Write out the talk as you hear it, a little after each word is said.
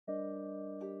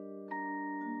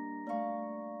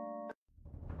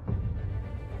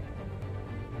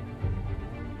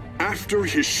After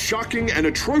his shocking and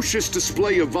atrocious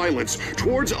display of violence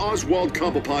towards Oswald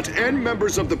Cobblepot and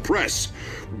members of the press,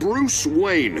 Bruce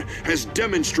Wayne has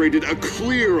demonstrated a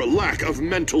clear lack of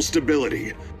mental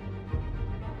stability.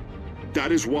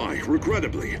 That is why,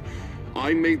 regrettably,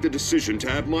 I made the decision to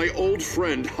have my old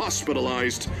friend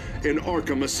hospitalized in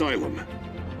Arkham Asylum.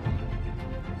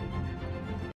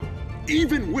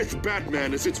 Even with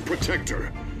Batman as its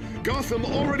protector, Gotham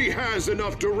already has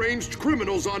enough deranged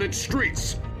criminals on its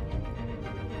streets.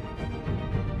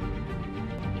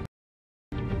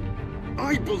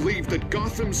 I believe that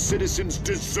Gotham's citizens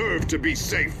deserve to be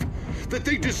safe, that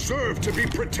they deserve to be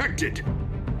protected.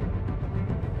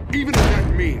 Even if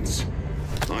that means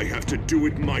I have to do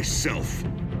it myself.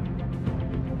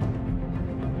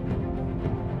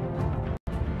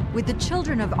 With the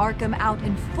children of Arkham out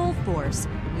in full force,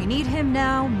 we need him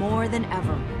now more than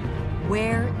ever.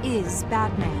 Where is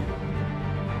Batman?